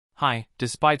Hi,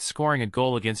 despite scoring a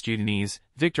goal against Udinese,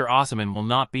 Victor Osimhen will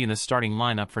not be in the starting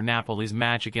lineup for Napoli's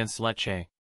match against Lecce.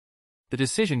 The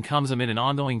decision comes amid an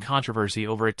ongoing controversy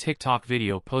over a TikTok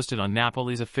video posted on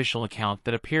Napoli's official account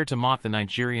that appeared to mock the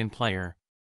Nigerian player.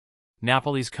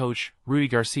 Napoli's coach, Rudi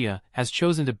Garcia, has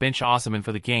chosen to bench Osimhen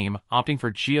for the game, opting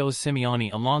for Gio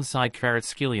Simeone alongside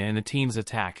Kvaratskhelia in the team's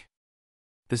attack.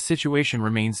 The situation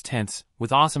remains tense,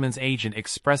 with Osimhen's agent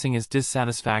expressing his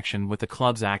dissatisfaction with the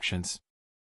club's actions.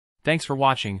 Thanks for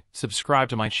watching, subscribe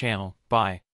to my channel,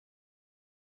 bye.